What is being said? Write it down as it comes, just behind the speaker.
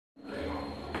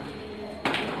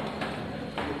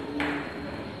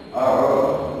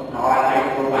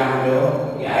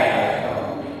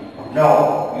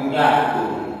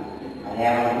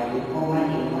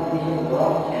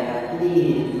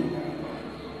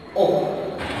Oh,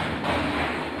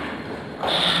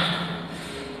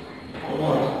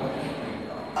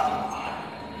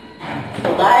 so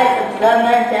guys, subscribe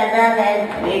my channel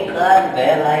and click on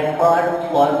bell icon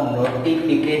for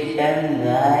notification,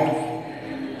 guys.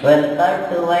 Welcome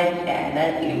to my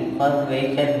channel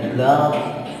information blog.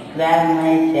 Subscribe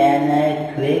my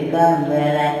channel, click on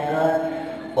bell icon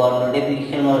for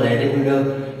notification or ready video.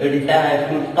 It is time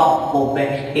I should talk for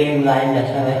best game, guys.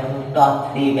 That's why I should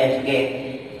talk 3 best game.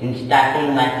 In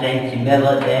starting, my friend Jimmy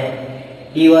was there.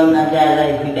 He was not there.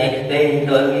 I could explain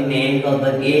to the names of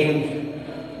the games,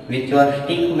 which was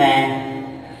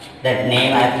Stickman. That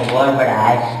name I forgot, but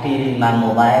I still in my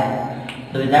mobile.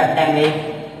 So without time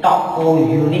waste, top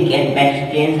 4 unique and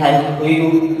best games I'll show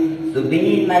you. So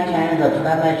be in my channel,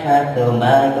 subscribe my channel, the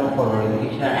bell icon for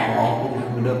notification and like this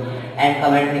video, and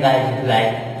comment me guys if you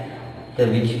like the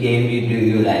which game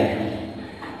you like.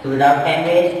 So without time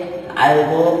waste, I'll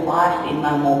go fast in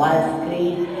my mobile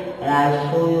screen and I'll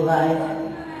show you guys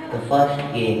the first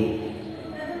game,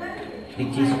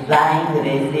 which is flying,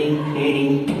 racing,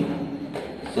 trading.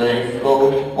 So let's go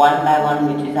one by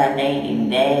one, which is our name in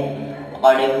there,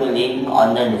 according to link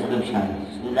on the description.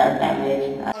 So that time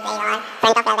waste.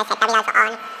 Front of the setup is also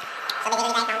on. So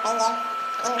basically guys, I'm playing game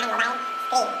in my mobile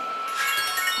screen.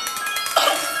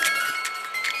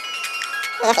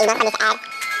 Just ignore this ad.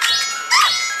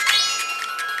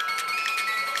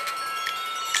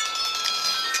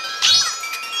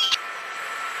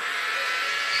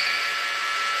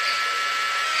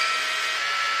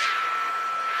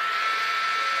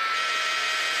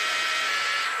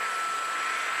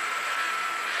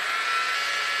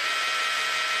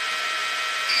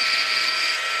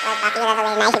 Well, copy is also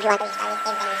very nice if you want to install this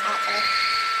game, then install actually.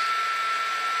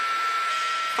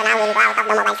 So now we'll go out of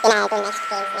the mobile screen and to next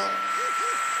game's name.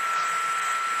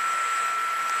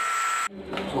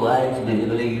 So guys,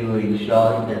 basically you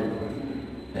install the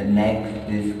next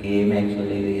this game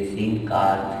actually racing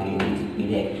car 3D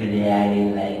speed. Actually I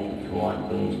didn't like, if you want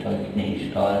to install you can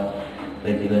install.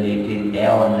 Basically it is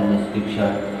there on the description.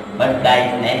 But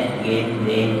guys, next game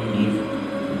name is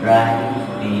driving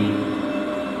speed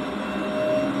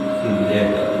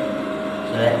simulator.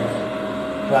 So let's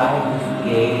try this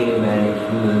game, and if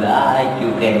you like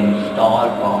you can install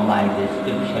from my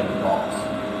description box,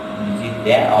 which is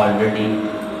there already.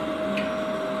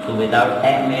 So without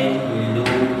time waste, we'll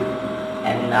do.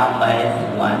 And now guys,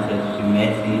 once it's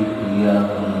message, we are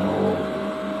gonna know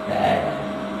that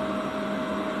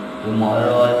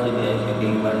tomorrow also we are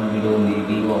shooting one video,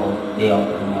 maybe or day of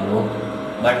tomorrow.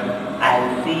 But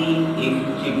I'll see if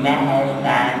Chigna has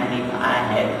time and if I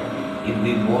have. If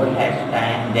we both has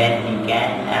time, then we can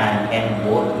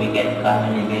both we can come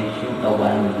and we can shoot a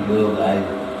one video, guys.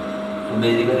 So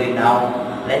basically now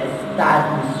let's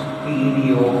start this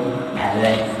video and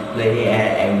let's play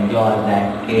and enjoy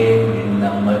that game in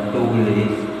number 2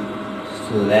 list.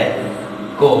 So let's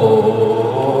go.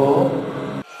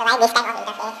 So like this type of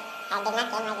interface, I did not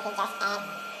game like this is just ad.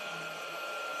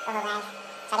 Oh guys,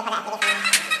 sorry for the application.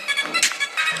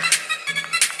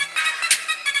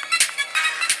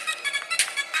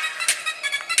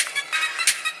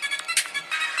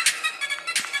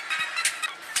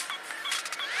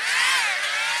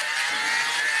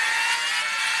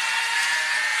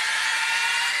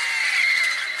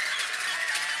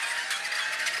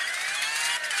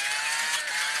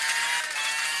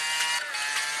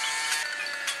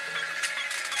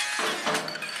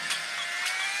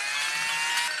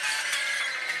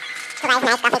 So guys,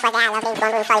 nice graphics was there. I love things.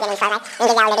 Don't do so you can install that.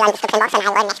 Link is already on the description box and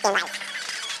I'll go next game live.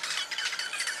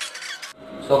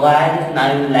 So guys, now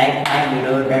you like my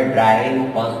video, the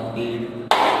driving for speed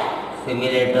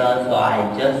simulator. So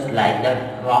I just like that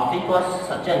graphic was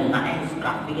such a nice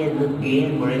graphic and the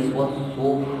game race was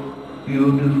so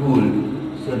beautiful.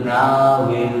 So now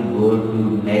we'll go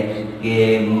to next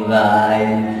game,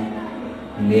 guys.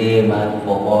 Name I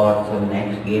forgot. So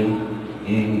next game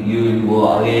you will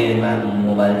go again in my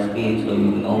mobile screen, so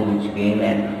you know which game,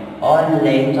 and all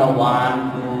lanes are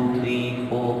 1, 2, 3,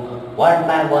 4, one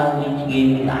by one which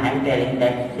game is. I am telling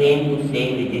that same to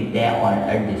same, it is there on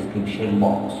a description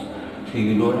box, so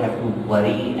you don't have to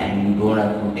worry and you don't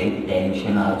have to take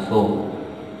tension also.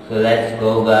 So let's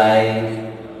go,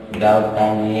 guys, without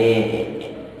time.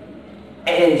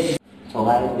 So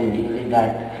guys, basically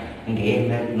that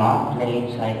game is not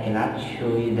playing, so I cannot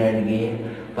show you that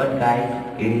game. But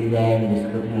guys, it is there in the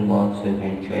description box, so you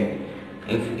can check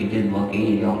if it is working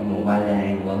in your mobile,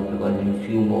 and it works, because in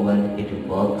few mobiles it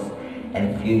works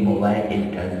and few mobile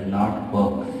it does not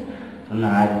work. So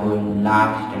now I go in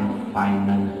last and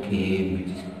final game,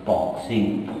 which is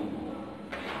boxing.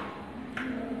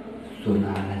 So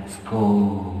now let's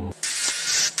go.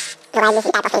 provide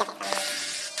this type of interface.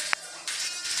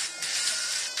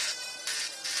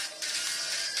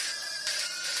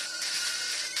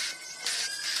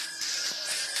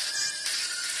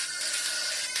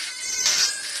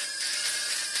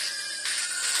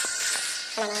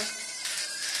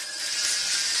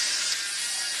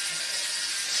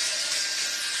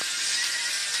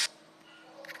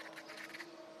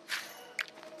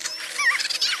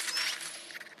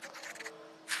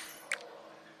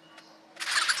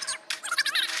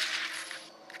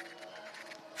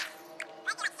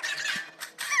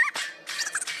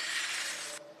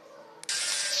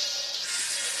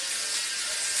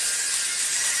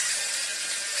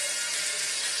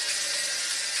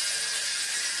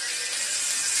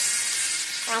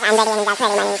 I'm ready and that's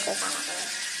ready my new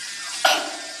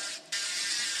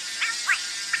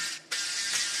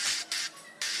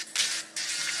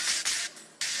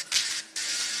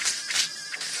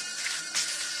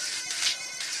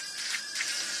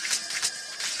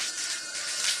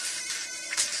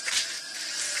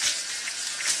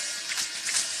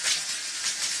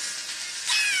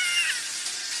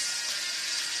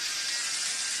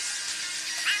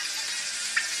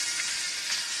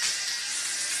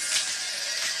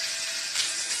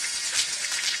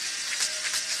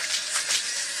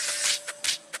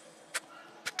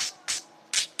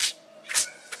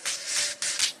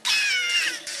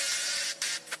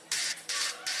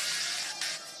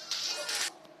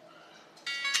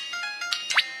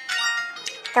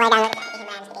So I downloaded the application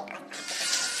by mistake.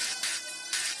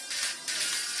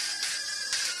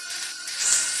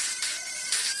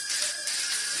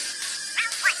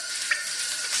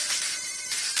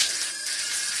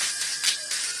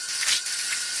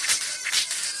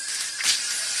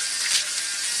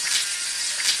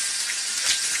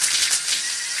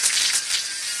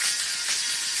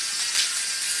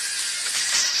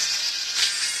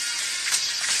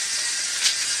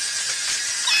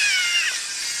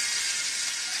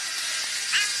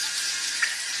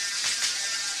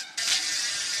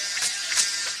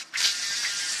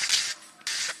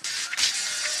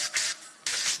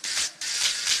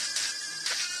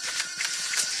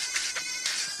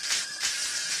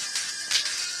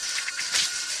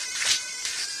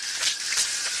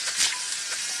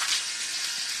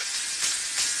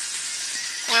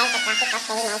 Guys, the graphics are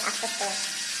very nice of this game.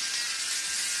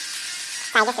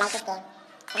 So I just like this game.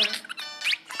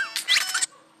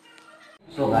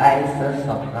 So guys, just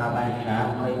subscribe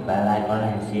and click bell icon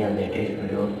and see the latest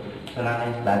video. So now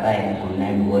guys, bye bye and good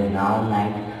night because now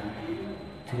night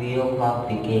 3 o'clock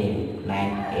became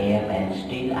 9 a.m. and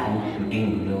still I'm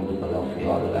shooting video because of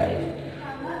you all guys.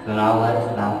 So now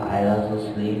guys, now I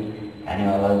also sleep and you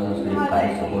also sleep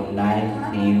guys. So good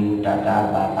night, see you,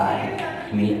 tata, bye bye.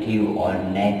 Meet you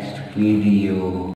on next video.